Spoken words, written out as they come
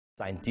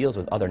signed deals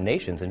with other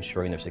nations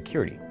ensuring their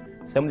security.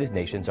 Some of these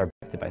nations are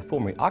backed by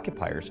former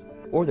occupiers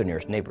or their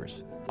nearest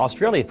neighbors.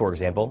 Australia, for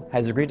example,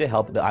 has agreed to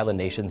help the island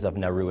nations of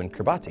Nauru and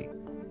Kiribati.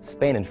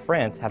 Spain and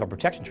France have a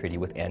protection treaty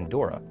with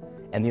Andorra,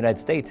 and the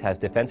United States has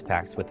defense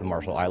pacts with the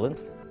Marshall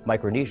Islands,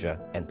 Micronesia,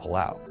 and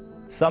Palau.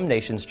 Some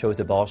nations chose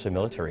to abolish their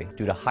military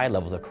due to high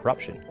levels of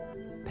corruption.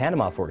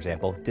 Panama, for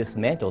example,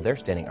 dismantled their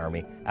standing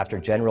army after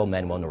General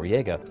Manuel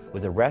Noriega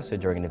was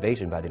arrested during an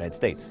invasion by the United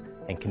States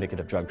and convicted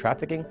of drug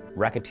trafficking,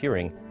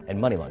 racketeering, and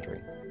money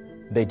laundering.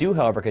 They do,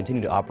 however,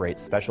 continue to operate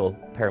special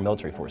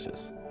paramilitary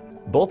forces.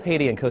 Both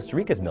Haiti and Costa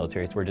Rica's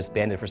militaries were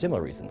disbanded for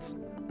similar reasons.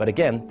 But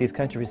again, these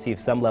countries receive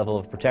some level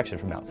of protection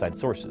from outside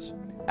sources.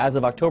 As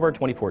of October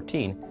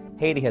 2014,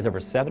 Haiti has over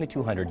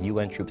 7,200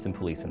 UN troops and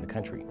police in the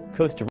country.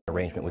 Costa Rica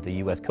arrangement with the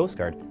U.S. Coast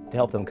Guard to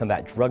help them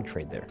combat drug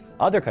trade there.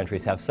 Other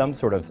countries have some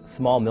sort of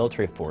small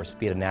military force,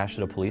 be it a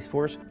national police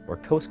force or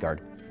Coast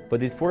Guard, but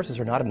these forces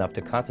are not enough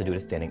to constitute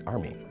a standing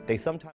army. They sometimes